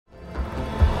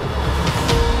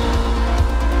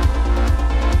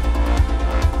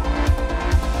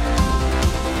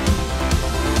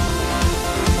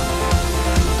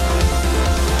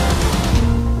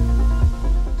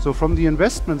So from the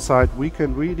investment side, we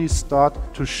can really start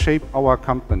to shape our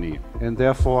company and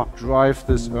therefore drive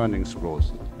this earnings growth.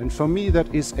 And for me,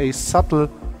 that is a subtle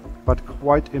but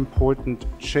quite important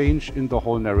change in the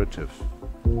whole narrative.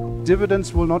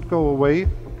 Dividends will not go away,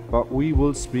 but we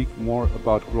will speak more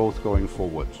about growth going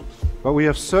forward. But we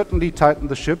have certainly tightened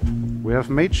the ship. We have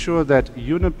made sure that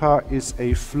Uniper is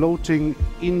a floating,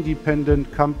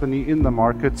 independent company in the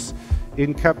markets,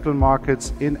 in capital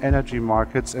markets, in energy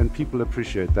markets, and people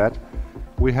appreciate that.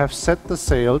 We have set the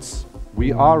sails,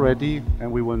 we are ready,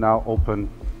 and we will now open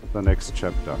the next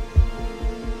chapter.